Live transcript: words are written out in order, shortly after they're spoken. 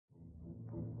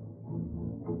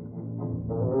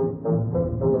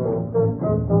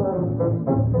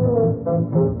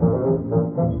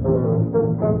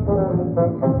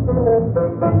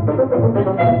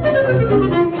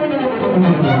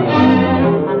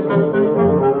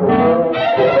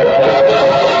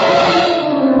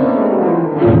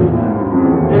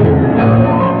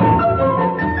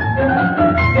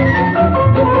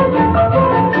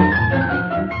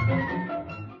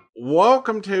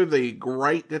Welcome to the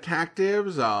Great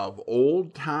Detectives of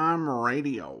Old Time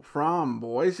Radio. From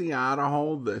Boise,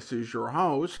 Idaho, this is your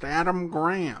host, Adam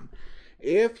Graham.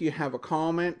 If you have a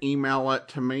comment, email it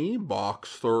to me,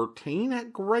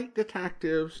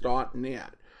 box13@greatdetectives.net.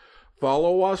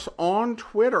 Follow us on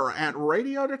Twitter at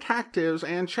Radio Detectives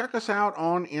and check us out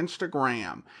on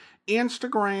Instagram,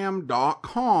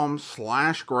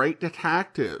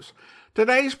 instagram.com/greatdetectives.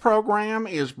 Today's program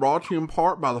is brought to you in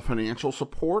part by the financial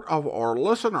support of our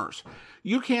listeners.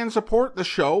 You can support the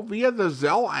show via the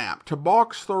Zelle app to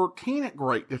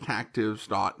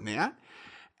box13@greatdetectives.net.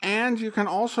 And you can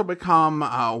also become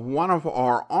one of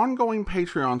our ongoing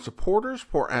Patreon supporters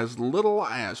for as little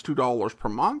as $2 per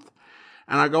month.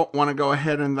 And I want to go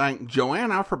ahead and thank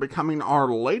Joanna for becoming our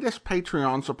latest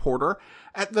Patreon supporter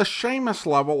at the Seamus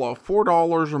level of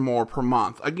 $4 or more per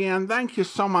month. Again, thank you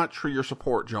so much for your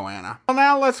support, Joanna. Well,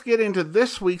 now let's get into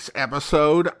this week's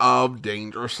episode of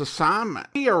Dangerous Assignment.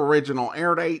 The original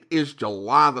air date is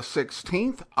July the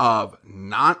 16th of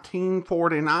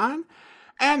 1949,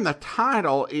 and the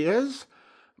title is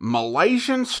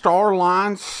Malaysian Star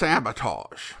Line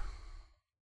Sabotage.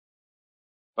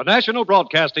 The National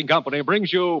Broadcasting Company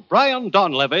brings you Brian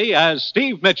Donlevy as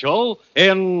Steve Mitchell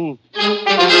in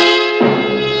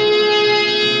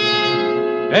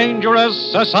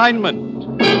Dangerous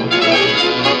Assignment.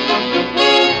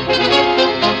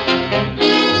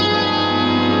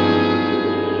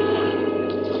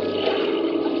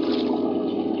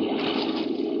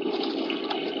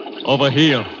 Over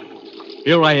here.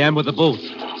 Here I am with the boat.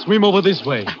 Swim over this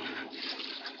way.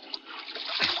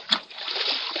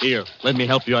 Here, let me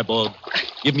help you, Eyeball.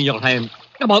 Give me your hand.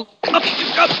 Come on. Up you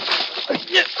come.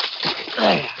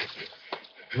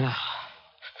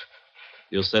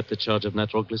 You're set to charge of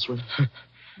nitroglycerin?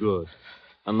 Good.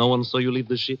 And no one saw you leave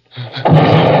the ship?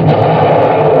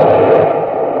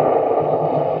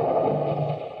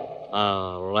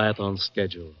 Right on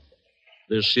schedule.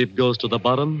 The ship goes to the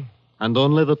bottom, and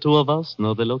only the two of us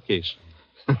know the location.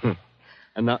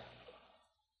 And now...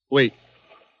 Wait,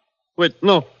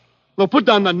 no. No, put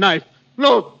down the knife.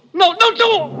 No, don't do it!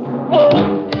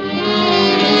 Oh.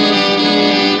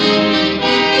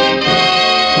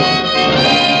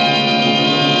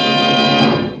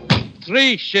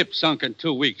 3 ships sunk in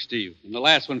 2 weeks, Steve. And the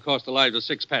last one cost the lives of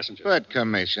 6 passengers. But,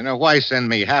 Commissioner, why send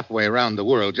me halfway around the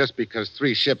world just because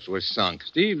 3 ships were sunk?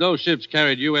 Steve, those ships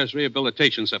carried U.S.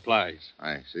 rehabilitation supplies.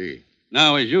 I see.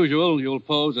 Now, as usual, you'll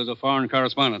pose as a foreign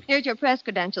correspondent. Here's your press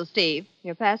credentials, Steve.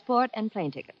 Your passport and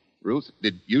plane ticket. Ruth,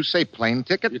 did you say plane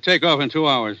ticket? You take off in 2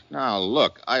 hours. Now,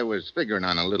 look, I was figuring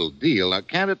on a little deal.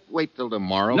 Can't it wait till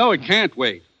tomorrow? No, it can't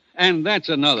wait. And that's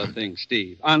another thing,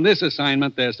 Steve. On this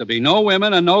assignment, there's to be no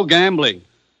women and no gambling.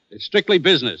 It's strictly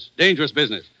business, dangerous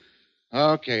business.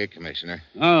 Okay, Commissioner.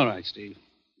 All right, Steve.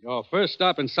 Your first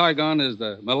stop in Saigon is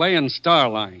the Malayan Star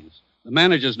Lines. The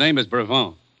manager's name is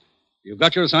Brevant. You've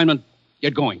got your assignment.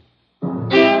 Get going.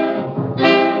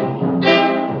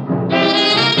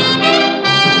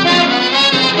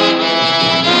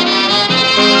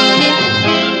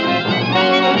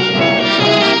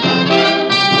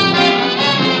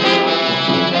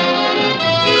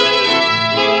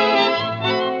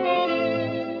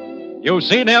 You've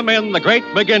seen him in The Great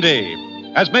McGinty,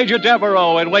 as Major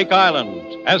Devereaux in Wake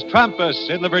Island, as Trampas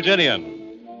in The Virginian.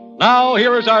 Now,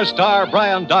 here is our star,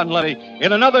 Brian Donlevy,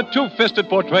 in another two-fisted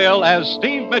portrayal as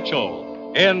Steve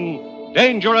Mitchell in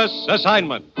Dangerous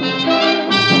Assignment.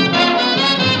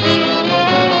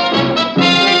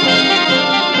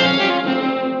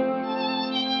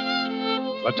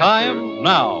 The time,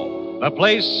 now. The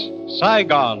place,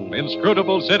 Saigon,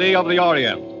 inscrutable city of the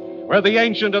Orient, where the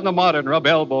ancient and the modern rub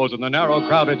elbows in the narrow,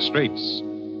 crowded streets.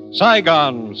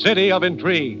 Saigon, city of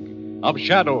intrigue, of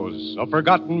shadows, of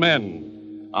forgotten men,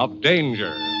 of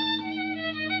danger.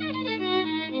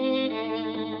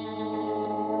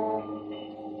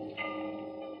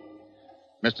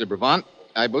 Mr. Brevant,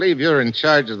 I believe you're in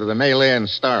charge of the Malayan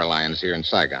Star Lines here in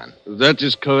Saigon. That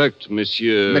is correct,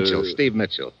 Monsieur... Mitchell, Steve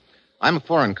Mitchell. I'm a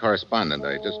foreign correspondent.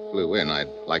 I just flew in. I'd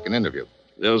like an interview.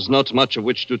 There's not much of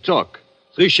which to talk.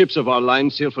 3 ships of our line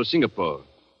sail for Singapore.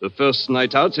 The first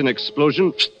night out's an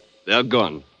explosion. They're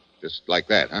gone. Just like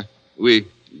that, huh? Oui,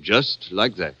 just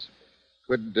like that.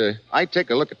 Could I take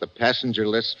a look at the passenger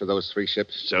list for those 3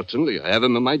 ships? Certainly. I have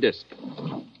them on my desk.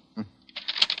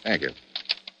 Thank you.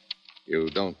 You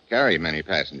don't carry many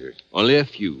passengers. Only a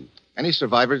few. Any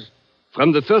survivors?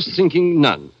 From the first sinking,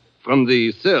 none. From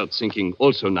the third sinking,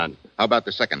 also none. How about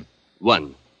the second?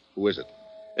 1. Who is it?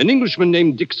 An Englishman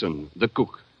named Dixon, the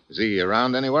cook. Is he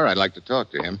around anywhere? I'd like to talk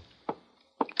to him.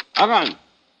 Aran,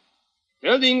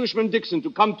 tell the Englishman Dixon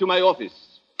to come to my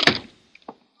office.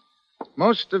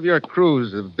 Most of your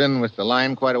crews have been with the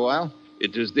line quite a while?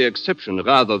 It is the exception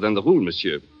rather than the rule,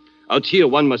 monsieur. Out here,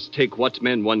 one must take what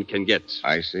men one can get.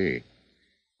 I see.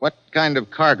 What kind of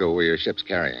cargo were your ships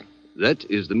carrying? That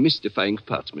is the mystifying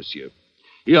part, monsieur.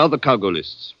 Here are the cargo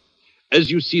lists. As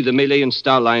you see, the Malayan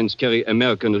Star Lines carry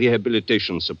American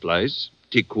rehabilitation supplies,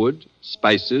 teak wood,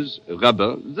 spices,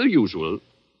 rubber, the usual.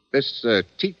 This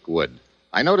teak wood.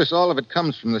 I notice all of it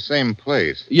comes from the same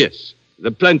place. Yes, the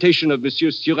plantation of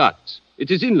Monsieur Surat. It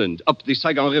is inland, up the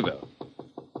Saigon River.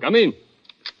 Come in.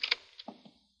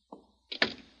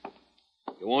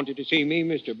 You wanted to see me,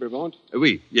 Mr. Brevant?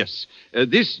 Oui, yes.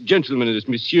 This gentleman is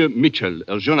Monsieur Mitchell,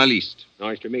 a journalist.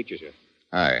 Nice to meet you, sir.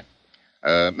 Hi.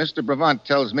 Mr. Brevant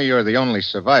tells me you're the only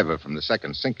survivor from the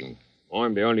second sinking.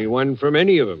 I'm the only one from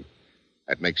any of them.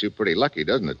 That makes you pretty lucky,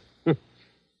 doesn't it?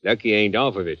 Lucky ain't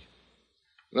half of it.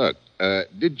 Look,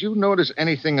 did you notice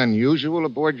anything unusual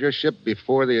aboard your ship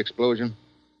before the explosion?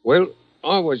 Well,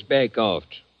 I was back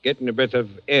aft, getting a breath of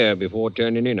air before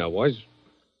turning in, I was.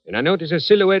 And I noticed a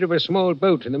silhouette of a small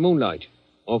boat in the moonlight.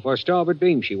 Off our starboard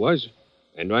beam she was,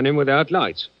 and running without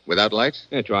lights. Without lights?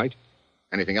 That's right.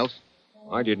 Anything else?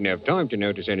 I didn't have time to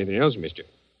notice anything else, mister.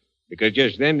 Because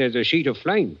just then there's a sheet of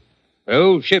flame. The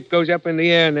whole ship goes up in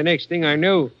the air, and the next thing I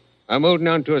know, I'm holding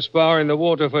on to a spar in the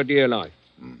water for dear life.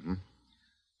 Mm-hmm.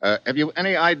 Have you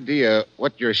any idea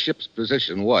what your ship's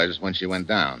position was when she went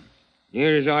down?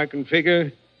 Near as I can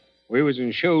figure, we was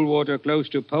in shoal water close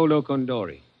to Polo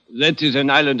Condori. That is an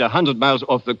island 100 miles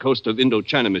off the coast of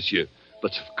Indochina, monsieur.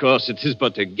 But, of course, it is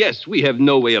but a guess. We have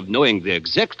no way of knowing the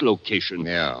exact location.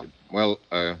 Yeah. Well,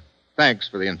 thanks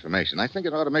for the information. I think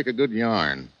it ought to make a good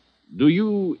yarn. Do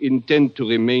you intend to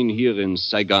remain here in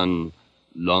Saigon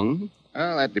long?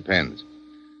 Well, that depends.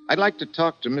 I'd like to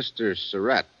talk to Mr.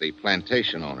 Surratt, the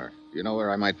plantation owner. Do you know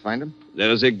where I might find him?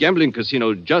 There is a gambling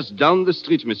casino just down the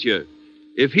street, monsieur.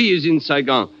 If he is in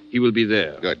Saigon, he will be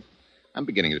there. Good. I'm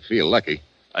beginning to feel lucky.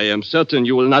 I am certain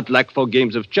you will not lack for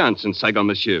games of chance in Saigon,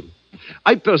 monsieur.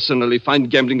 I personally find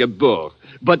gambling a bore,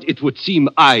 but it would seem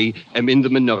I am in the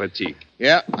minority.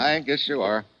 Yeah, I guess you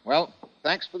are. Well,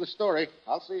 thanks for the story.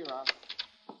 I'll see you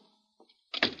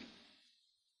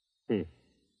around.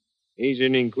 He's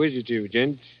an inquisitive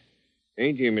gent,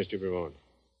 ain't he, Mr. Brevant?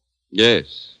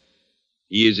 Yes,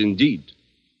 he is indeed.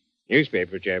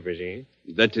 Newspaper chap, is he?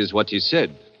 That is what he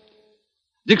said.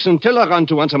 Dixon, tell Aran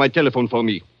to answer my telephone for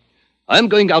me. I'm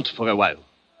going out for a while.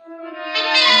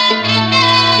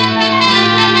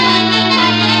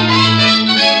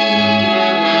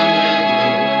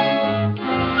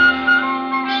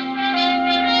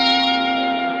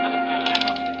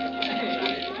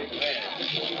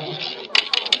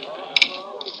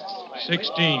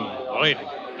 Right.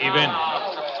 Even.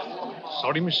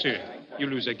 Sorry, monsieur. You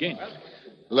lose again.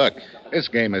 Look, this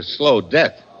game is slow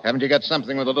death. Haven't you got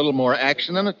something with a little more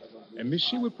action in it?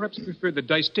 Monsieur would perhaps prefer the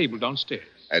dice table downstairs.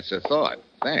 That's a thought.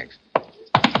 Thanks.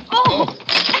 Oh!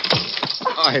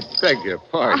 I beg your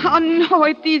pardon. Oh, no,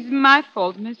 it is my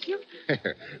fault, monsieur.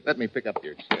 Let me pick up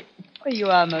your chip. Oh, you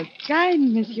are most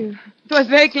kind, monsieur. It was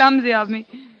very clumsy of me.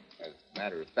 As a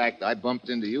matter of fact, I bumped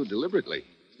into you deliberately.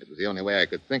 It was the only way I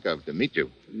could think of to meet you.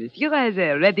 Monsieur has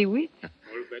a ready wit. All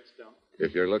bets down.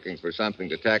 If you're looking for something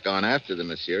to tack on after the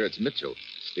monsieur, it's Mitchell.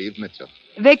 Steve Mitchell.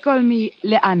 They call me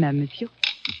Leanna, monsieur.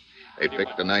 They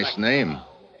picked a nice name.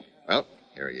 Well,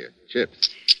 here are your chips.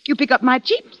 You pick up my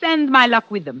chips and my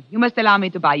luck with them. You must allow me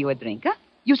to buy you a drink, huh?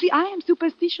 You see, I am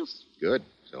superstitious. Good.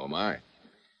 So am I.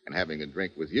 And having a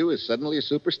drink with you is suddenly a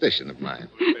superstition of mine.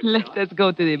 Let us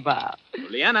go to the bar.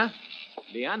 Liana.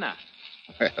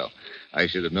 Well, I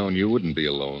should have known you wouldn't be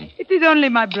alone. It is only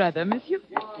my brother, monsieur.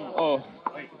 Oh,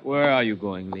 where are you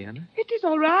going, Liana? It is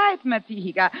all right,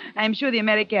 Matik. I am sure the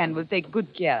American will take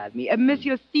good care of me.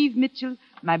 Monsieur Steve Mitchell,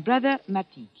 my brother,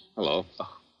 Matik. Hello.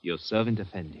 Oh, your servant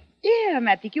Effendi. Here,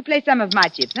 Matik, you play some of my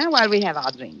chips now while we have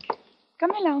our drink.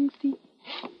 Come along, Steve.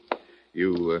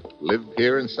 You live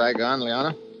here in Saigon,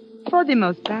 Liana? For the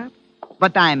most part.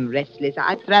 But I'm restless.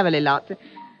 I travel a lot.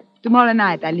 Tomorrow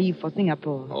night I leave for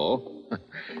Singapore. Oh?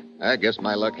 I guess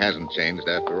my luck hasn't changed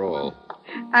after all.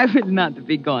 I will not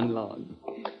be gone long.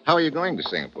 How are you going to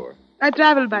Singapore? I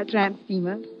travel by tramp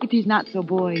steamer. It is not so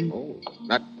boring. Oh,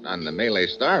 not on the Malay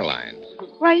Star Lines.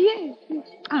 Why, yes.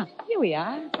 Ah, here we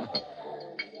are.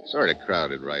 Sort of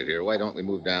crowded right here. Why don't we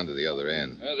move down to the other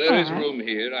end? There is room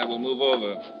here. I will move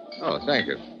over. Oh, thank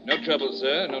you. No trouble,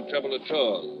 sir. No trouble at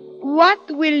all. What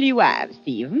will you have,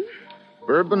 Stephen?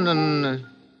 Bourbon and...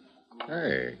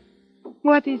 Hey,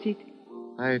 What is it?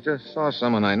 I just saw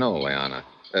someone I know, Liana.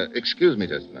 Excuse me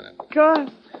just a minute. Of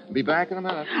course. Be back in a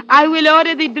minute. I will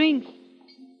order the drinks.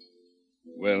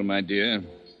 Well, my dear,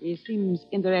 He seems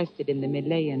interested in the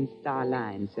Malayan Star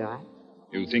Line, sir.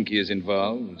 You think he is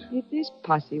involved? It is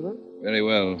possible. Very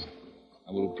well.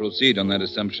 I will proceed on that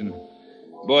assumption.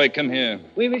 Boy, come here.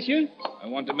 Oui, monsieur? I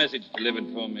want a message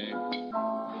delivered for me.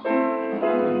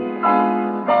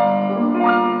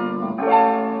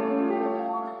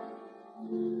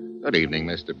 Good evening,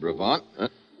 Mr. Brevant.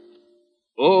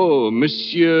 Oh,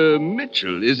 Monsieur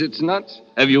Mitchell, is it not?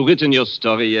 Have you written your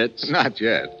story yet? Not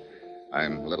yet.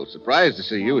 I'm a little surprised to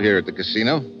see you here at the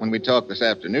casino. When we talked this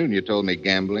afternoon, you told me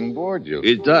gambling bored you.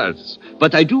 It does.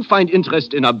 But I do find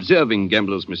interest in observing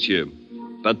gamblers, monsieur,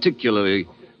 particularly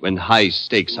when high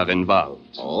stakes are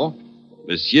involved. Oh?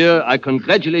 Monsieur, I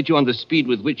congratulate you on the speed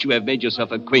with which you have made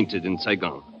yourself acquainted in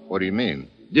Saigon. What do you mean?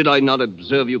 Did I not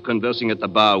observe you conversing at the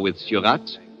bar with Surat?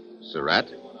 Surat?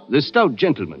 The stout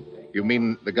gentleman. You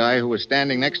mean the guy who was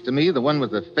standing next to me, the one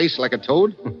with the face like a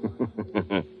toad?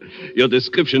 Your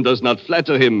description does not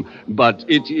flatter him, but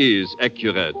it is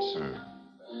accurate.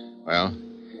 Well,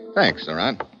 thanks,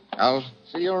 Surat. I'll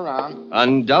see you around.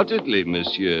 Undoubtedly,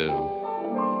 monsieur.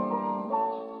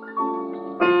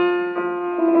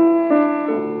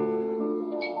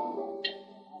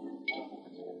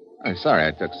 I'm sorry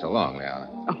I took so long, Leona.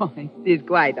 Oh, it is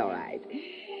quite all right.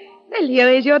 Well, here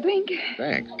is your drink.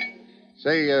 Thanks.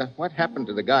 Say, what happened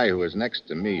to the guy who was next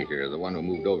to me here, the one who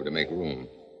moved over to make room?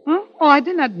 Huh? Oh, I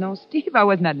do not know, Steve. I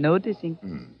was not noticing.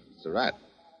 Surat.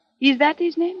 Is that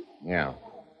his name? Yeah.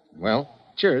 Well,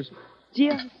 cheers.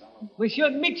 Cheers.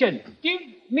 Monsieur Mitchell.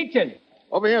 Steve Mitchell.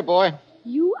 Over here, boy.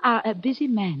 You are a busy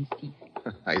man, Steve.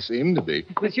 I seem to be.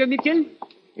 Monsieur Mitchell?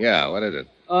 Yeah, what is it?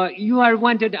 You are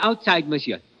wanted outside,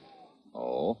 monsieur.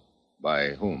 Oh? By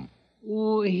whom?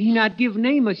 Oh, he not give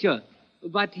name, monsieur.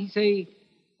 But he say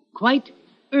quite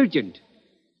urgent.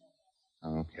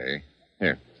 Okay.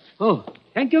 Here. Oh,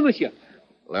 thank you, monsieur.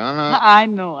 Leona. I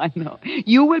know.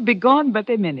 You will be gone but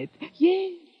a minute.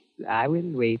 Yes, I will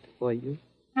wait for you.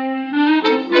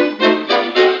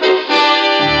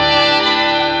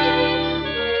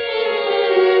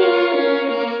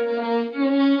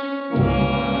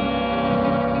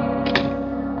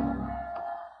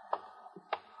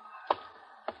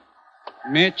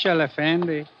 Mitchell,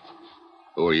 Effendi.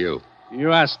 Who are you?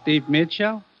 You are Steve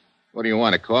Mitchell? What do you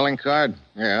want, a calling card?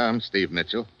 Yeah, I'm Steve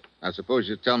Mitchell. I suppose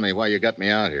you tell me why you got me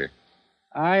out here.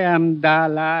 I am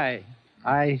Dalai.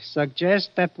 I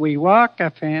suggest that we walk,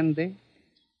 Effendi.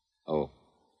 Oh.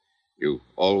 You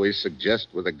always suggest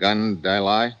with a gun,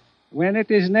 Dalai? When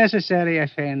it is necessary,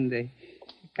 Effendi.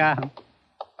 Come.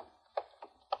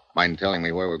 Mind telling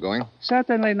me where we're going?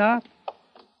 Certainly not.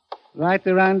 Right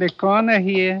around the corner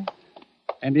here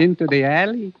and into the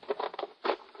alley.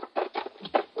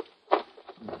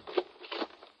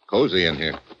 Cozy in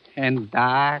here. And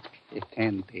dark,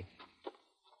 Effendi.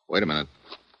 Wait a minute.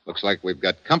 Looks like we've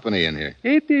got company in here.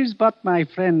 It is but my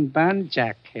friend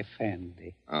Banjak,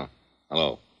 Effendi. Oh,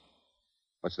 hello.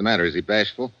 What's the matter? Is he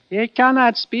bashful? He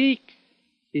cannot speak.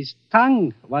 His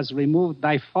tongue was removed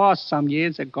by force some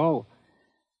years ago.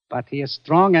 But he is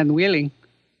strong and willing.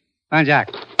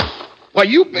 Banjak. Why,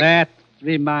 you... That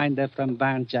reminder from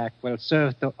Banjak will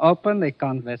serve to open the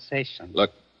conversation.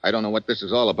 Look, I don't know what this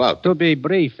is all about. To be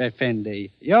brief,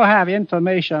 Effendi, you have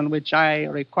information which I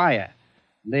require.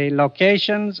 The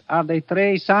locations of the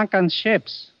 3 sunken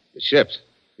ships. The ships?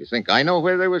 You think I know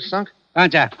where they were sunk?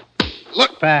 Banjak.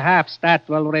 Look. Perhaps that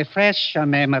will refresh your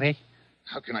memory.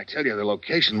 How can I tell you the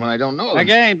location when I don't know them?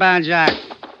 Again, Banjak.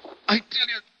 I tell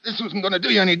you, this wasn't going to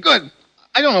do you any good.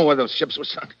 I don't know where those ships were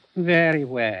sunk. Very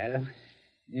well.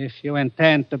 If you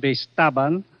intend to be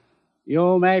stubborn,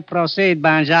 you may proceed,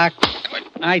 Banjak.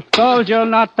 I told you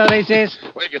not to resist.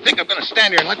 Well, you think I'm going to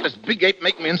stand here and let this big ape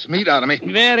make mincemeat out of me?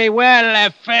 Very well,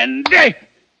 Effendi.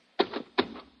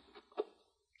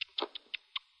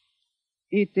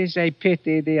 It is a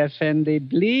pity the Effendi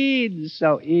bleeds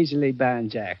so easily,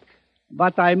 Banjak.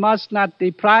 But I must not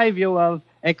deprive you of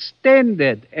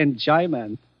extended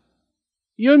enjoyment.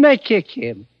 You may kick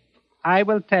him. I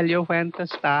will tell you when to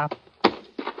stop.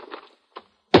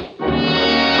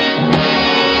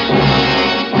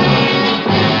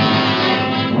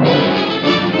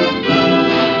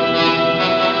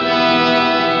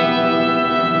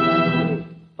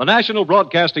 The National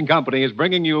Broadcasting Company is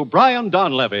bringing you Brian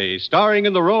Donlevy, starring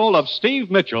in the role of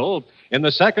Steve Mitchell in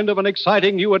the second of an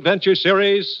exciting new adventure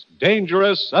series,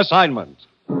 Dangerous Assignment.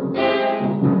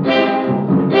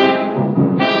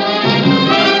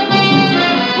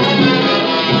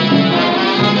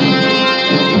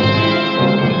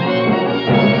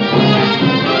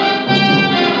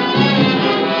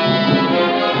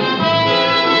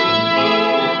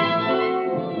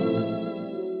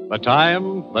 The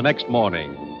time, the next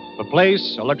morning. The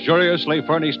place, a luxuriously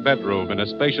furnished bedroom in a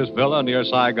spacious villa near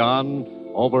Saigon,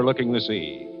 overlooking the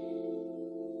sea.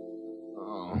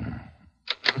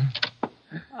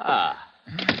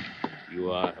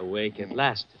 You are awake at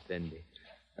last, Effendi.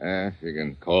 If you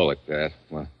can call it that.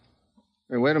 Well,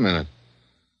 hey, wait a minute.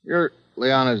 You're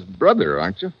Liana's brother,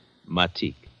 aren't you?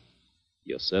 Matik,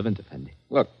 your servant, Effendi.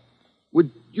 Look,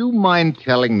 would you mind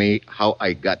telling me how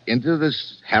I got into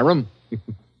this harem?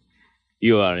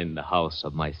 You are in the house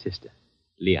of my sister,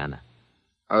 Liana.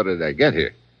 How did I get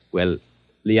here? Well,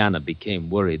 Liana became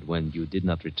worried when you did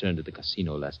not return to the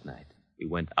casino last night. We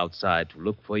went outside to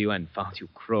look for you and found you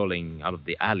crawling out of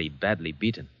the alley, badly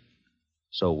beaten.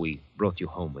 So we brought you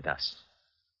home with us.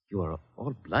 You are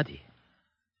all bloody.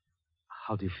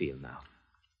 How do you feel now?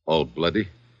 All bloody?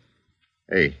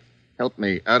 Hey, help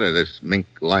me out of this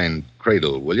mink-lined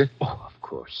cradle, will you? Oh, of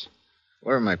course.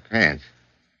 Where are my pants?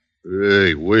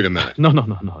 Hey, wait a minute. No.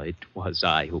 It was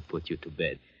I who put you to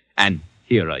bed. And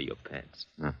here are your pants.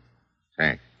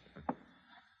 Thanks.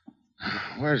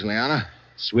 Where's Liana?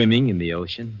 Swimming in the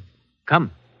ocean.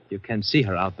 Come, you can see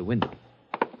her out the window.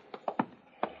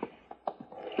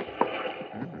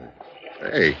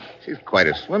 Hey, she's quite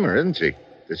a swimmer, isn't she?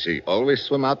 Does she always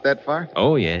swim out that far?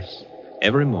 Oh, yes.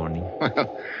 Every morning.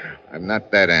 Well, I'm not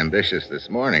that ambitious this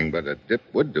morning, but a dip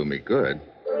would do me good.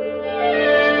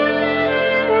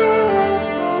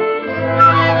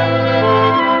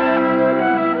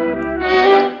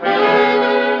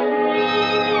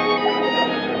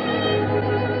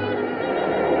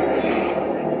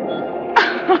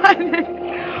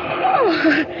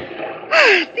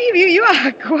 Steve, you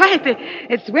are quite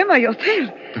a swimmer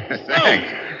yourself.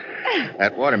 Thanks.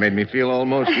 That water made me feel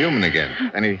almost human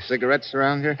again. Any cigarettes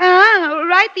around here?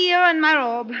 Right here in my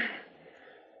robe.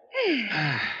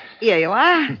 Here you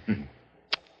are.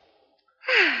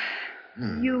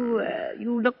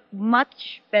 You look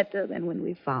much better than when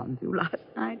we found you last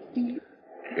night, Steve.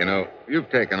 You know, you've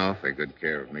taken awfully good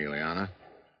care of me, Liana.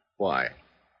 Why?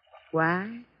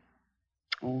 Why?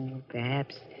 Oh,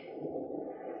 perhaps.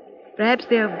 Perhaps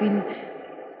there have been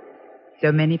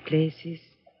so many places,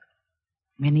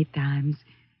 many times,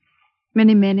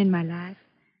 many men in my life.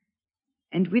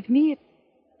 And with me,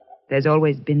 there's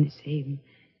always been the same.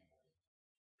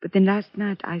 But then last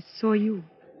night I saw you.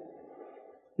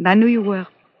 And I knew you were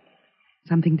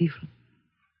something different.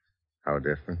 How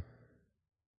different?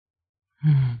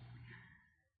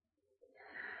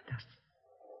 Does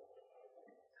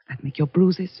that make your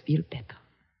bruises feel better?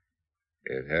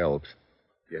 It helps.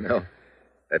 You know,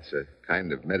 that's a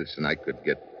kind of medicine I could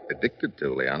get addicted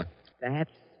to, Liana.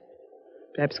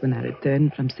 Perhaps when I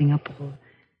return from Singapore,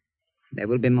 there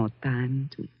will be more time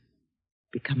to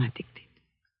become addicted.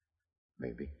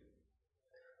 Maybe.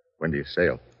 When do you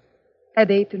sail? At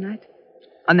 8 tonight.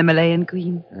 On the Malayan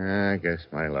Queen. I guess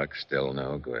my luck's still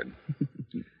no good.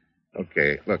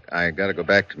 Okay, look, I gotta go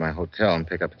back to my hotel and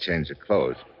pick up a change of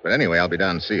clothes. But anyway, I'll be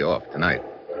down to see you off tonight.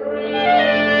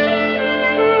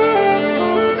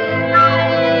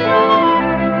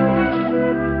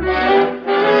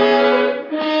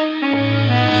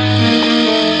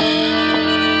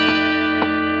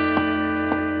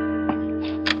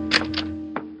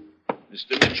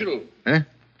 Mr. Mitchell. Huh?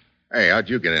 Hey, how'd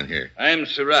you get in here? I'm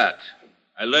Surratt.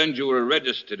 I learned you were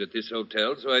registered at this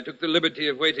hotel, so I took the liberty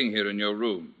of waiting here in your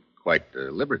room. Quite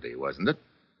a liberty, wasn't it?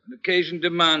 An occasion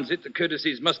demands it. The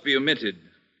courtesies must be omitted.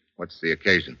 What's the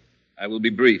occasion? I will be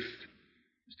brief.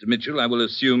 Mr. Mitchell, I will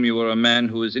assume you are a man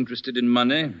who is interested in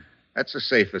money. That's a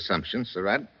safe assumption,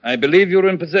 Surratt. I believe you're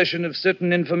in possession of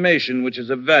certain information which is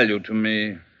of value to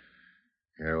me.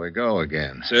 Here we go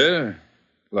again. Sir?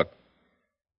 Look,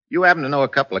 you happen to know a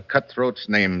couple of cutthroats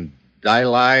named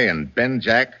Dilai and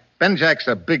Benjack? Benjack's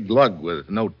a big lug with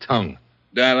no tongue.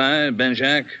 Dalai,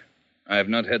 Benjack? I have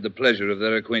not had the pleasure of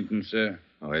their acquaintance, sir.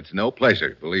 Oh, it's no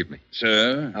pleasure, believe me.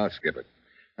 Sir? I'll skip it.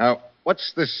 Now,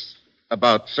 what's this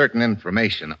about certain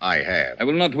information I have? I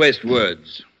will not waste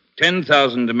words.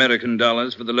 10,000 American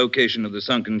dollars for the location of the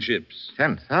sunken ships.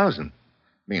 10,000?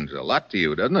 Means a lot to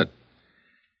you, doesn't it?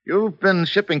 You've been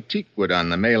shipping teakwood on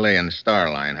the Malayan Star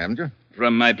Line, haven't you?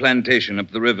 From my plantation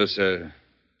up the river, sir.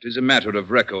 It is a matter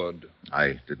of record.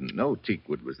 I didn't know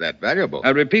teakwood was that valuable. I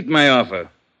repeat my offer.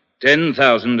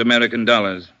 10,000 American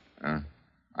dollars.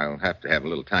 I'll have to have a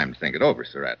little time to think it over,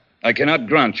 Surratt. I cannot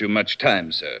grant you much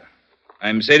time, sir.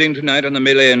 I'm sailing tonight on the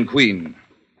Malayan Queen.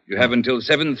 You have until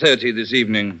 7:30 this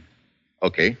evening.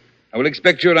 Okay. I will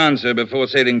expect your answer before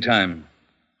sailing time.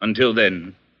 Until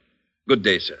then, good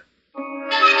day, sir.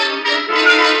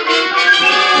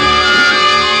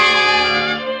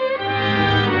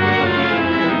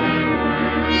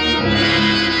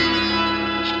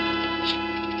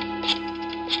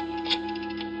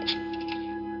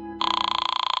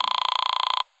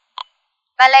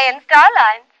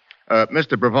 Starline.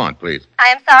 Mr. Brevant, please. I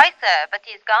am sorry, sir, but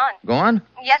he is gone. Gone?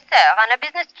 Yes, sir, on a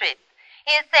business trip.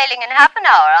 He is sailing in half an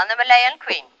hour on the Malayan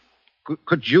Queen.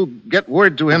 Could you get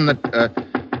word to him that...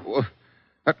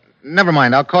 never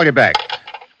mind, I'll call you back.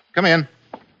 Come in.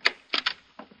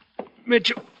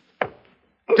 Mitchell.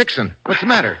 Dixon, what's the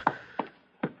matter?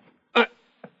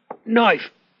 Knife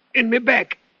in my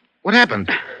back. What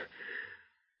happened?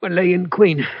 Malayan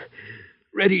Queen.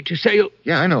 Ready to sail.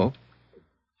 Yeah, I know.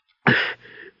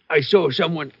 I saw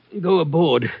someone go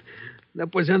aboard.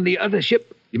 That was on the other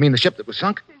ship. You mean the ship that was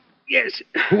sunk? Yes.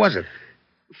 Who was it?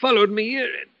 Followed me here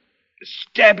and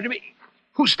stabbed me.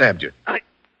 Who stabbed you?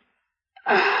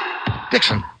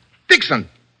 Dixon! Dixon!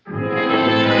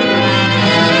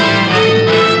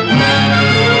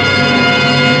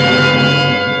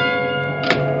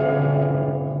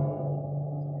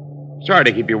 Sorry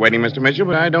to keep you waiting, Mr. Mitchell,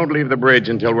 but I don't leave the bridge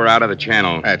until we're out of the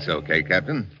channel. That's okay,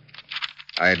 Captain.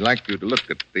 I'd like you to look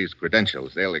at these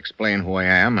credentials. They'll explain who I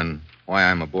am and why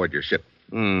I'm aboard your ship.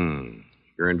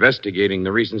 You're investigating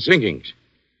the recent sinkings.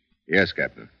 Yes,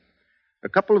 Captain. A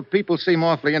couple of people seem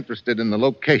awfully interested in the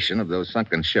location of those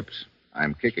sunken ships.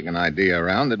 I'm kicking an idea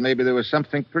around that maybe there was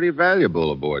something pretty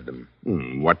valuable aboard them.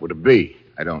 What would it be?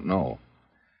 I don't know.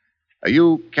 Are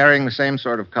you carrying the same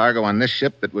sort of cargo on this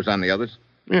ship that was on the others?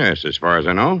 Yes, as far as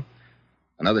I know.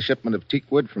 Another shipment of teak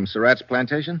wood from Surratt's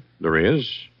plantation? There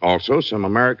is. Also some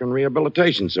American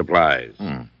rehabilitation supplies.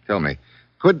 Tell me,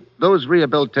 could those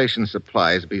rehabilitation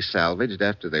supplies be salvaged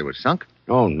after they were sunk?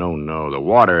 Oh, no. The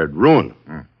water had ruined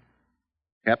them.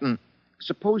 Captain,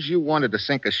 suppose you wanted to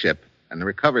sink a ship and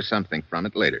recover something from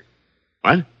it later.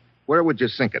 What? Where would you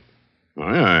sink it?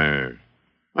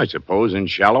 I suppose in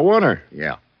shallow water.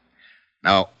 Yeah.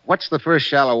 Now, what's the first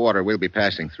shallow water we'll be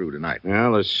passing through tonight?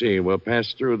 Well, let's see. We'll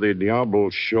pass through the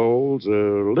Diablo Shoals a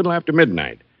little after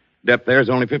midnight. Depth there is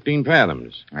only 15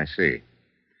 fathoms. I see.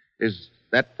 Is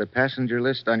that the passenger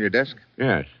list on your desk?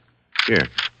 Yes. Here.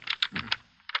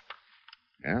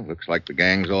 Yeah, looks like the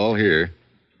gang's all here.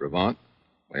 Brevant,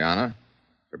 Liana,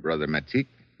 her brother Matik,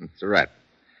 and Surratt.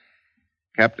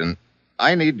 Captain,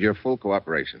 I need your full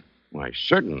cooperation. Why,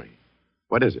 certainly.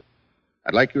 What is it?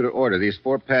 I'd like you to order these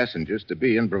 4 passengers to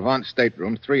be in Brevant's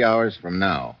stateroom 3 hours from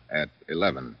now at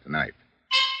 11 tonight.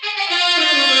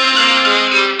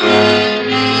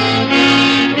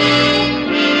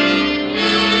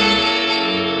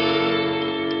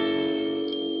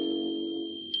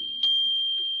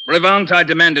 Brevant, I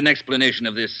demand an explanation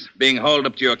of this, being hauled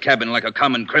up to your cabin like a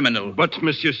common criminal. But,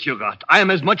 Monsieur Surratt, I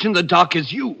am as much in the dark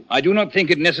as you. I do not think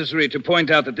it necessary to point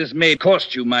out that this may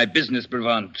cost you my business,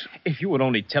 Brevant. If you would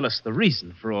only tell us the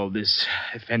reason for all this,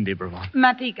 Effendi Brevant.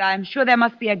 Matik, I'm sure there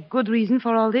must be a good reason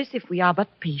for all this. If we are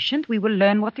but patient, we will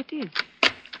learn what it is.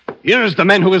 Here is the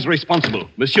man who is responsible,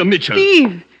 Monsieur Mitchell.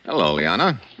 Steve! Hello,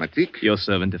 Liana. Matik. Your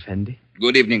servant, Effendi.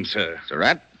 Good evening, sir.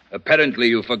 Surratt. Apparently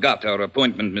you forgot our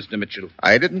appointment, Mr. Mitchell.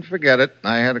 I didn't forget it.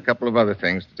 I had a couple of other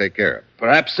things to take care of.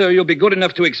 Perhaps, sir, you'll be good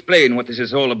enough to explain what this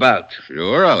is all about.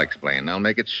 Sure, I'll explain. I'll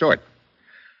make it short.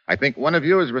 I think one of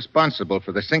you is responsible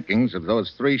for the sinkings of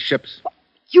those 3 ships.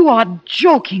 You are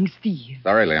joking, Steve.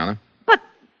 Sorry, Liana. But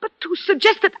to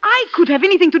suggest that I could have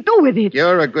anything to do with it.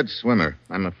 You're a good swimmer.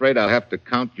 I'm afraid I'll have to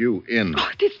count you in. Oh,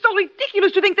 it is so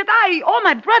ridiculous to think that I or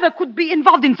my brother could be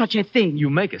involved in such a thing. You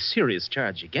make a serious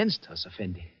charge against us,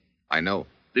 Effendi. I know.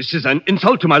 This is an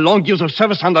insult to my long years of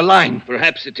service on the line.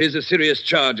 Perhaps it is a serious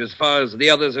charge as far as the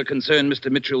others are concerned,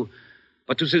 Mr. Mitchell.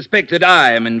 But to suspect that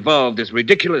I am involved is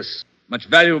ridiculous. Much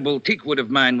valuable teak wood of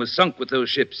mine was sunk with those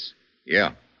ships.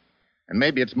 Yeah. And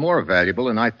maybe it's more valuable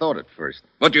than I thought at first.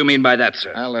 What do you mean by that,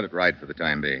 sir? I'll let it ride for the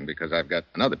time being, because I've got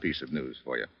another piece of news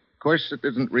for you. Of course, it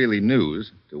isn't really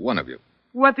news to one of you.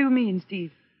 What do you mean,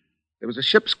 Steve? There was a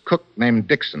ship's cook named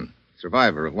Dixon,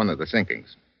 survivor of one of the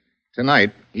sinkings.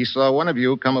 Tonight, he saw one of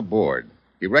you come aboard.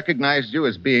 He recognized you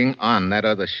as being on that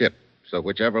other ship, so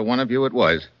whichever one of you it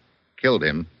was killed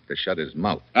him to shut his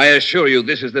mouth. I assure you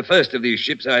this is the first of these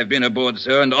ships I have been aboard,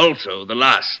 sir, and also the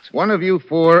last. One of you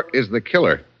 4 is the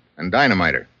killer and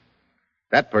dynamiter.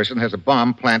 That person has a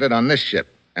bomb planted on this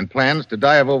ship and plans to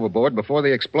dive overboard before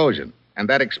the explosion. And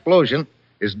that explosion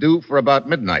is due for about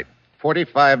midnight,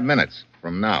 45 minutes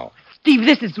from now. Steve,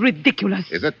 this is ridiculous.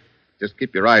 Is it? Just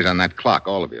keep your eyes on that clock,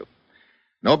 all of you.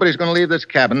 Nobody's going to leave this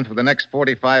cabin for the next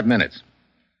 45 minutes.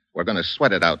 We're going to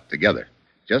sweat it out together,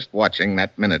 just watching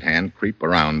that minute hand creep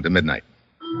around to midnight.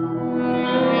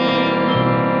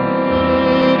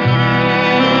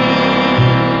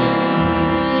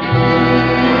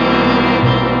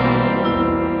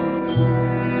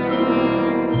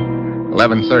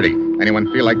 $11:30,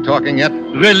 Anyone feel like talking yet?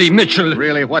 Really, Mitchell?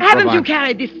 Really, what, Haven't Brabant? you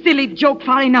carried this silly joke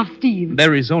far enough, Steve?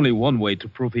 There is only one way to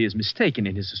prove he is mistaken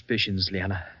in his suspicions,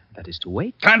 Liana. That is to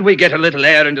wait. Can't we get a little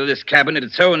air into this cabin?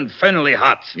 It's so infernally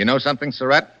hot. You know something,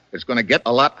 Surratt? It's going to get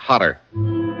a lot hotter.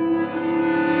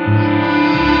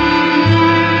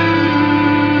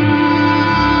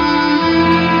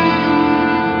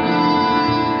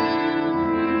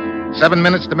 Seven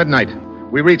minutes to midnight.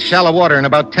 We reach shallow water in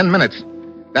about 10 minutes.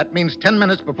 That means 10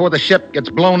 minutes before the ship gets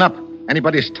blown up.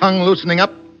 Anybody's tongue loosening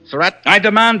up? Surratt? I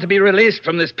demand to be released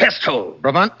from this pest hole.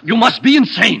 Brabant? You must be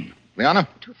insane. Liana?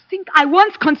 To think I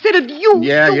once considered you...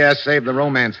 Yeah, save the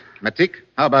romance. Matik,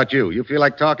 how about you? You feel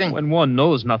like talking? When one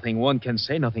knows nothing, one can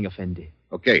say nothing, Effendi.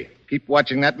 Okay, keep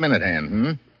watching that minute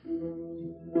hand,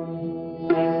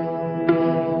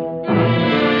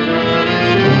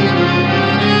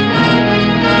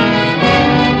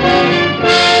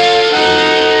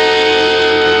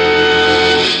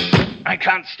 I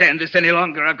can't stand this any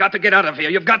longer. I've got to get out of here.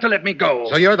 You've got to let me go.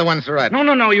 So you're the one, Surratt?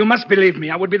 No. You must believe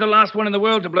me. I would be the last one in the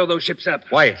world to blow those ships up.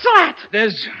 Why? Surratt!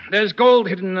 There's gold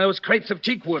hidden in those crates of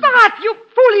teak wood. Surratt, you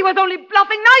fool! He was only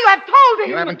bluffing. Now you have told him.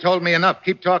 You haven't told me enough.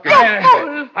 Keep talking.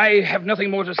 I have nothing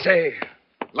more to say.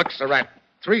 Look, Surratt,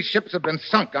 3 ships have been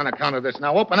sunk on account of this.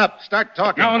 Now open up. Start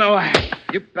talking. No.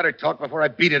 You better talk before I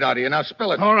beat it out of you. Now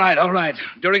spill it. All right.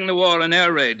 During the war, an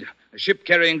air raid, a ship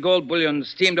carrying gold bullion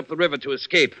steamed up the river to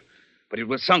escape. But it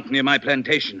was sunk near my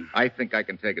plantation. I think I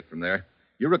can take it from there.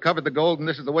 You recovered the gold, and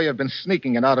this is the way you've been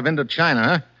sneaking it out of Indochina,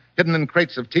 huh? Hidden in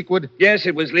crates of teakwood? Yes,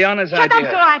 it was Liana's idea. Shut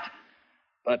up, Surratt!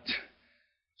 But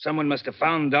someone must have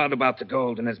found out about the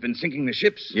gold and has been sinking the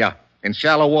ships. Yeah, in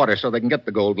shallow water so they can get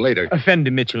the gold later. Effendi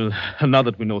Mitchell, now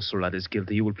that we know Surratt is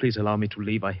guilty, you will please allow me to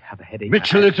leave. I have a headache.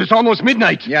 Mitchell, it is almost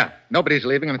midnight. Yeah, nobody's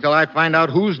leaving until I find out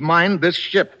who's mined this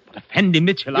ship. But Effendi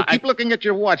Mitchell, You keep looking at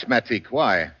your watch, Matik.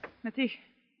 Why?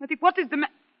 Matik, what is the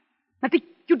Matik,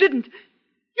 you didn't.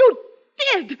 You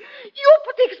did. You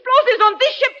put the explosives on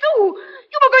this ship, too.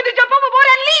 You were going to jump overboard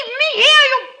and leave me here,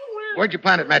 you fool. Where'd you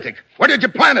plant it, Matik? Where did you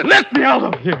plant it? Let me out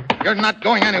of here. You're not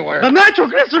going anywhere. The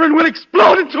nitroglycerin will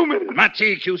explode in 2 minutes.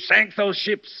 Matik, you sank those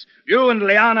ships. You and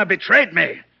Liana betrayed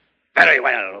me. Very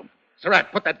well.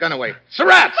 Surratt, put that gun away.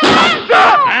 Surratt!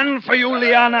 And for you,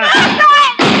 Liana.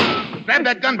 Grab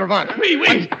that gun, Brabant.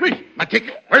 Wait.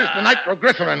 Matik, where's the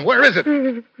nitroglycerin? Where is it?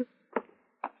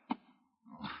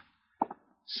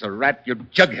 Surratt, you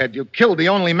jughead. You killed the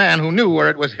only man who knew where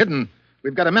it was hidden.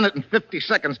 We've got 1 minute and 50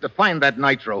 seconds to find that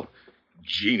nitro.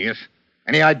 Genius.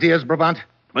 Any ideas, Brabant?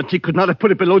 But he could not have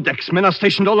put it below decks. Men are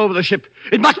stationed all over the ship.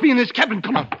 It must be in his cabin.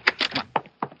 Come on.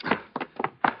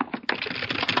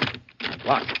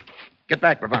 Locked. Get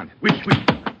back, Brabant. Wait.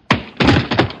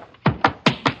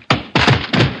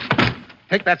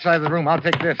 Take that side of the room. I'll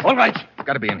take this. All right. It's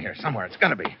got to be in here somewhere. It's got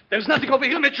to be. There's nothing over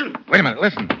here, Mitchell. Wait a minute.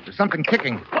 Listen. There's something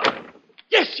kicking.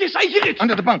 Yes, I hear it.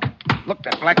 Under the bunk. Look,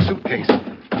 that black suitcase.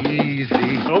 Easy.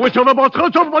 Throw it overboard,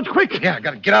 quick. Yeah, I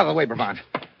got to get out of the way, Brabant.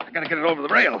 I got to get it over the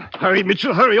rail. Hurry,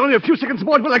 Mitchell, hurry. Only a few seconds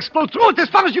more, it will explode. Throw it as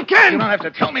far as you can. You don't have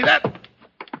to tell me that.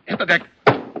 Hit the deck.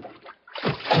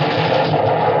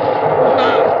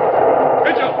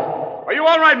 Mitchell! Are you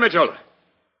all right, Mitchell?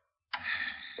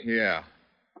 Yeah.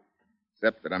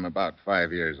 Except that I'm about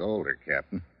 5 years older,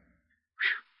 Captain.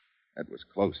 Whew. That was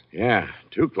close. Yeah,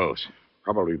 too close.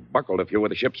 Probably buckled a few of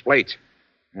the ship's plates.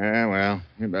 Yeah, well,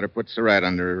 you better put Surratt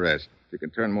under arrest. You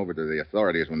can turn him over to the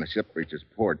authorities when the ship reaches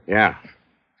port. Yeah.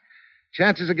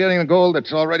 Chances of getting the gold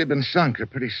that's already been sunk are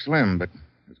pretty slim, but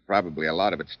there's probably a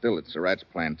lot of it still at Surratt's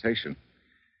plantation.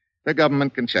 The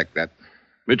government can check that.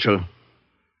 Mitchell,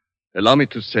 allow me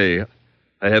to say,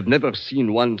 I have never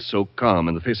seen one so calm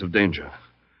in the face of danger.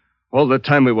 All the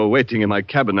time we were waiting in my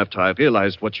cabin after I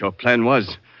realized what your plan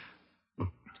was,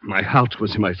 my heart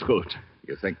was in my throat.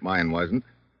 You think mine wasn't?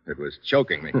 It was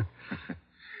choking me.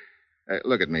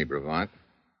 Look at me, Brabant.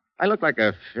 I look like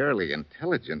a fairly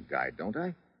intelligent guy, don't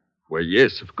I? Well,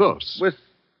 yes, of course. With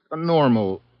a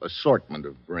normal assortment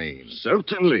of brains.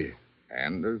 Certainly.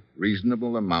 And a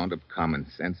reasonable amount of common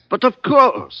sense. But of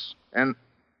course. And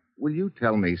will you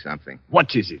tell me something?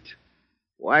 What is it?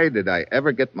 Why did I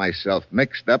ever get myself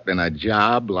mixed up in a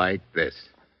job like this?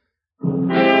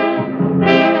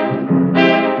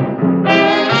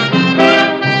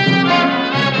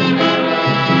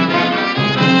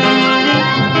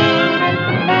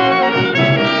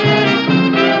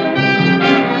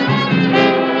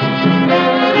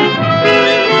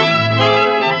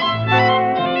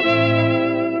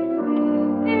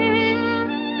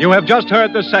 You have just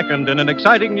heard the second in an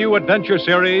exciting new adventure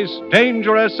series,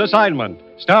 Dangerous Assignment,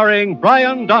 starring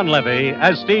Brian Donlevy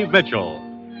as Steve Mitchell.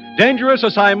 Dangerous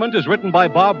Assignment is written by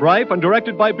Bob Reif and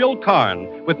directed by Bill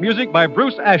Karn, with music by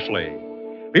Bruce Ashley.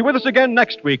 Be with us again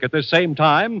next week at this same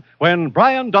time when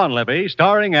Brian Donlevy,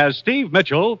 starring as Steve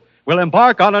Mitchell, will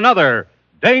embark on another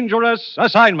Dangerous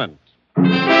Assignment.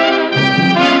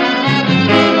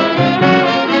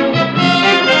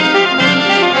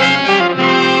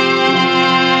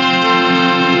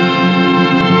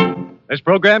 This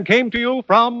program came to you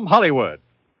from Hollywood.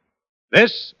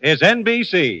 This is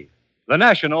NBC, the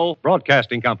national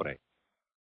broadcasting company.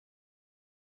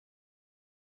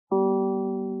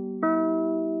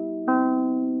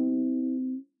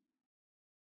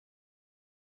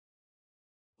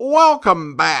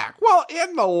 Welcome back. Well,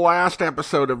 in the last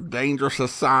episode of Dangerous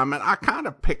Assignment, I kind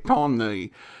of picked on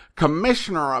the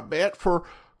commissioner a bit for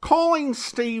calling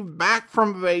Steve back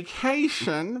from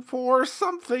vacation for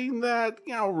something that,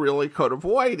 really could have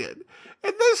waited.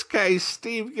 In this case,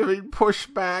 Steve giving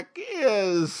pushback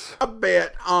is a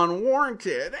bit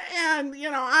unwarranted, and,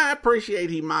 I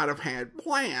appreciate he might have had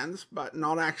plans, but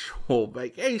not actual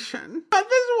vacation. But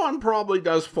this one probably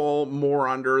does fall more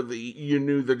under the you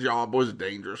knew the job was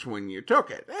dangerous when you took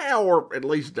it, or at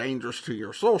least dangerous to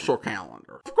your social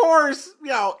calendar. Of course,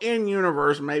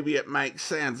 in-universe, maybe it makes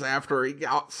sense after he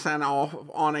got sent off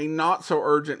on a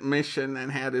not-so-urgent mission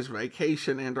and had his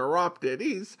vacation interrupted.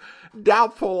 He's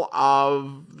doubtful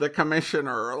of the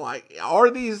commissioner.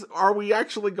 Are we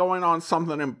actually going on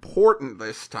something important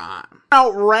this time?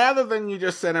 Now, rather than you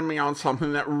just sending me on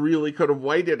something that really could have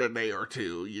waited a day or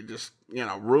two, you just,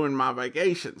 ruined my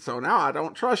vacation. So now I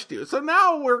don't trust you. So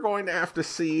now we're going to have to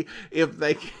see if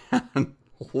they can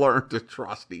learn to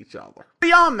trust each other.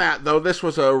 Beyond that, though, this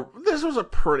was a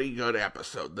pretty good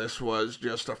episode. This was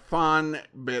just a fun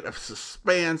bit of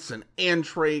suspense and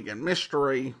intrigue and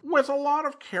mystery with a lot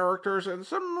of characters and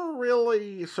some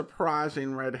really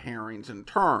surprising red herrings and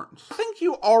turns. I think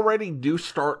you already do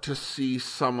start to see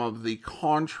some of the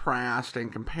contrast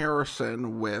and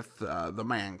comparison with The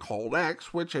Man Called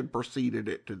X, which had preceded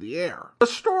it to the air. The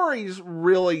stories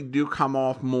really do come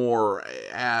off more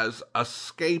as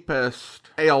escapist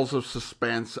tales of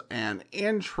suspense and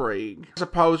intrigue, as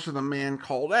opposed to The Man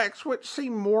Called X, which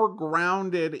seem more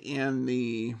grounded in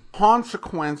the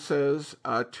consequences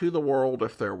to the world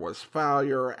if there was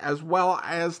failure, as well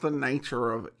as the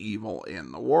nature of evil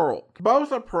in the world.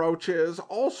 Both approaches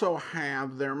also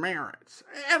have their merits,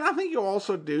 and I think you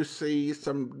also do see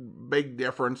some big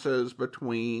differences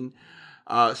between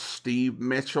Steve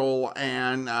Mitchell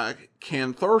and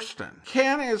Ken Thurston.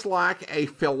 Ken is like a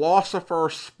philosopher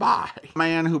spy, a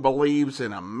man who believes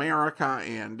in America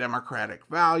and democratic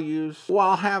values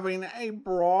while having a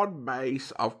broad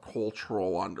base of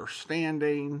cultural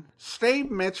understanding.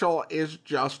 Steve Mitchell is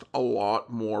just a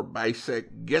lot more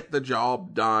basic, get the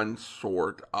job done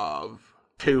sort of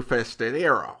two-fisted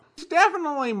hero. It's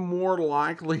definitely more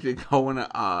likely to go in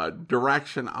a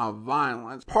direction of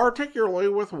violence, particularly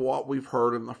with what we've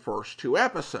heard in the first two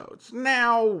episodes.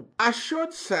 Now, I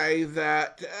should say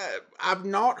that I've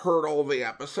not heard all the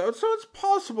episodes, so it's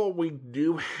possible we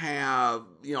do have,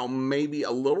 maybe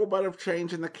a little bit of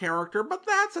change in the character, but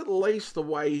that's at least the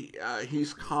way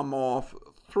he's come off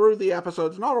through the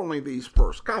episodes, not only these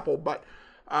first couple, but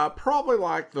probably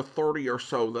like the 30 or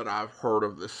so that I've heard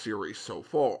of this series so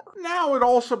far. Now would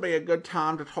also be a good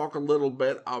time to talk a little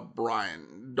bit of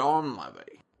Brian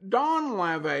Donlevy.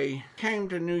 Donlevy came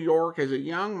to New York as a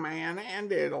young man and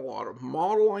did a lot of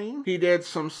modeling. He did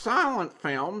some silent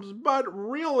films, but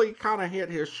really kind of hit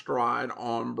his stride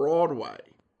on Broadway.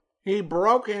 He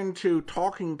broke into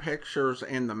talking pictures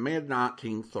in the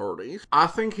mid-1930s. I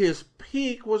think his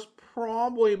peak was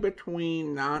probably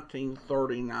between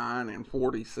 1939 and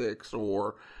 46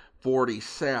 or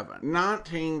 47.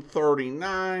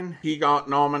 1939, he got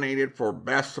nominated for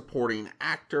Best Supporting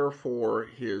Actor for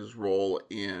his role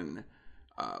in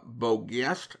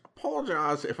Boguest.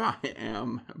 Apologize if I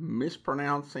am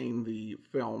mispronouncing the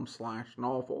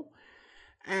film/novel.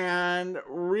 And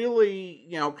really,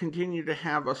 continued to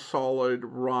have a solid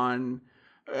run.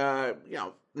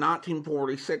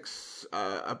 1946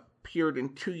 appeared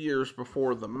in 2 years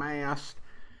before The Mask.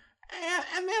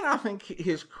 And then I think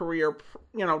his career,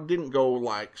 didn't go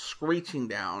like screeching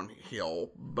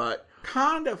downhill, but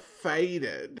kind of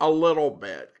faded a little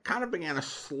bit. Kind of began a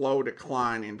slow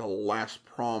decline into less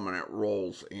prominent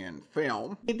roles in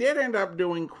film. He did end up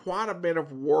doing quite a bit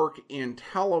of work in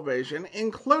television,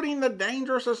 including the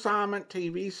Dangerous Assignment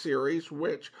TV series,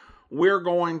 which we're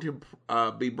going to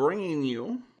be bringing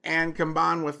you. And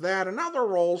combined with that and other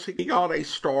roles, he got a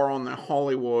star on the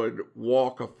Hollywood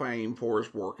Walk of Fame for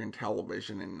his work in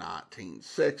television in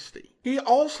 1960. He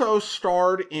also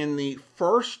starred in the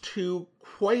first two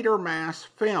Quatermass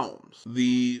films,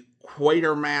 the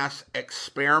Quatermass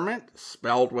Experiment,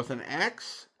 spelled with an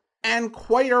X, and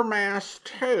Quatermass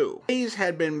 2. These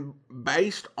had been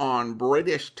based on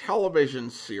British television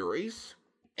series,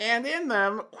 and in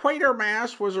them,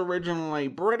 Quatermass was originally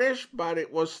British, but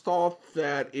it was thought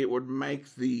that it would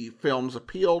make the films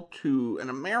appeal to an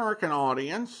American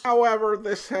audience. However,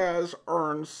 this has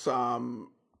earned some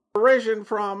derision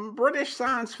from British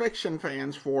science fiction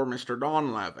fans for Mr.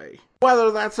 Donlevy.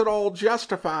 Whether that's at all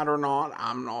justified or not,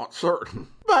 I'm not certain.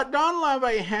 But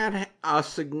Donlevy had a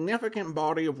significant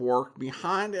body of work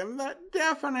behind him that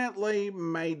definitely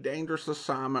made Dangerous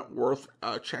Assignment worth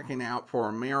checking out for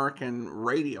American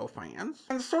radio fans.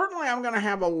 And certainly I'm going to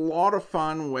have a lot of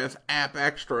fun with app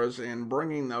extras in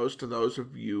bringing those to those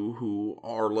of you who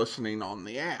are listening on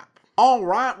the app. All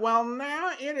right, well,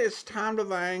 now it is time to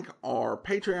thank our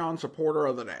Patreon supporter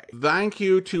of the day. Thank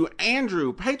you to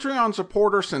Andrew, Patreon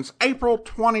supporter since April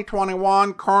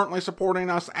 2021, currently supporting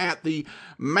us at the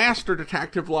Master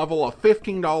Detective level of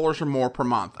 $15 or more per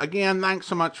month. Again, thanks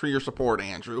so much for your support,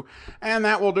 Andrew. And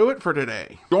that will do it for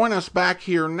today. Join us back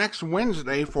here next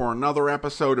Wednesday for another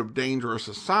episode of Dangerous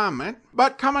Assignment.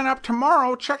 But coming up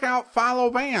tomorrow, check out Philo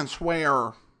Vance,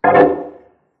 where... Well,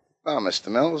 Mr.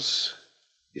 Mills...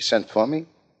 You sent for me?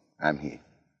 I'm here.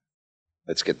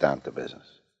 Let's get down to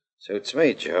business. Suits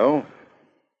me, Joe.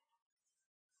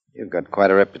 You've got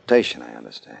quite a reputation, I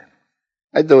understand.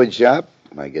 I do a job,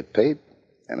 I get paid,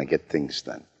 and I get things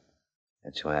done.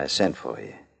 That's why I sent for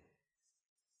you.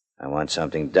 I want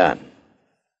something done.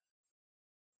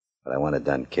 But I want it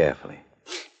done carefully.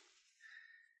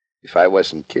 If I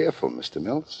wasn't careful, Mr.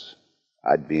 Mills,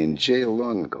 I'd be in jail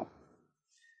long ago.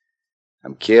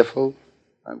 I'm careful,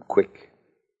 I'm quick,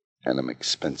 and I'm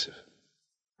expensive.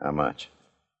 How much?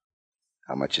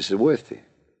 How much is it worth to you?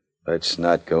 Let's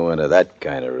not go into that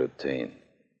kind of routine.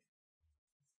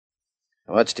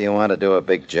 How much do you want to do a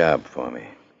big job for me?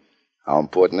 How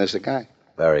important is the guy?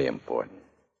 Very important.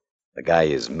 The guy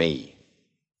is me.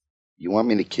 You want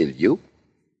me to kill you?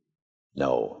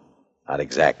 No, not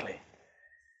exactly.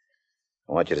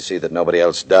 I want you to see that nobody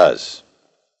else does.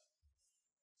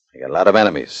 I got a lot of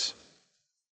enemies.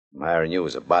 I'm hiring you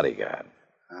as a bodyguard.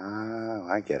 Oh,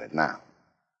 I get it now.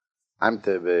 I'm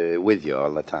to be with you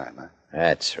all the time, huh?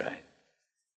 That's right.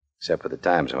 Except for the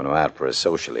times when I'm out for a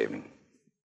social evening.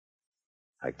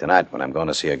 Like tonight when I'm going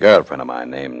to see a girlfriend of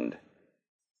mine named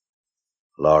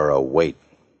Laura Waite.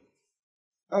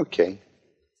 Okay.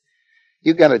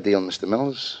 You got a deal, Mr.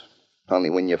 Mills. Only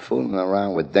when you're fooling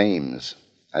around with dames,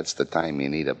 that's the time you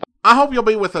need a... I hope you'll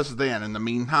be with us then. In the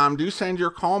meantime, do send your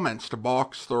comments to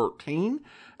Box 13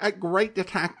 at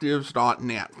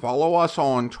greatdetectives.net. Follow us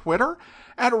on Twitter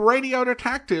at Radio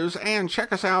Detectives and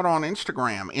check us out on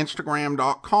Instagram,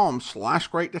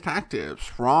 instagram.com/greatdetectives.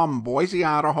 From Boise,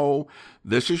 Idaho,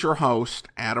 this is your host,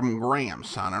 Adam Graham,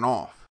 signing off.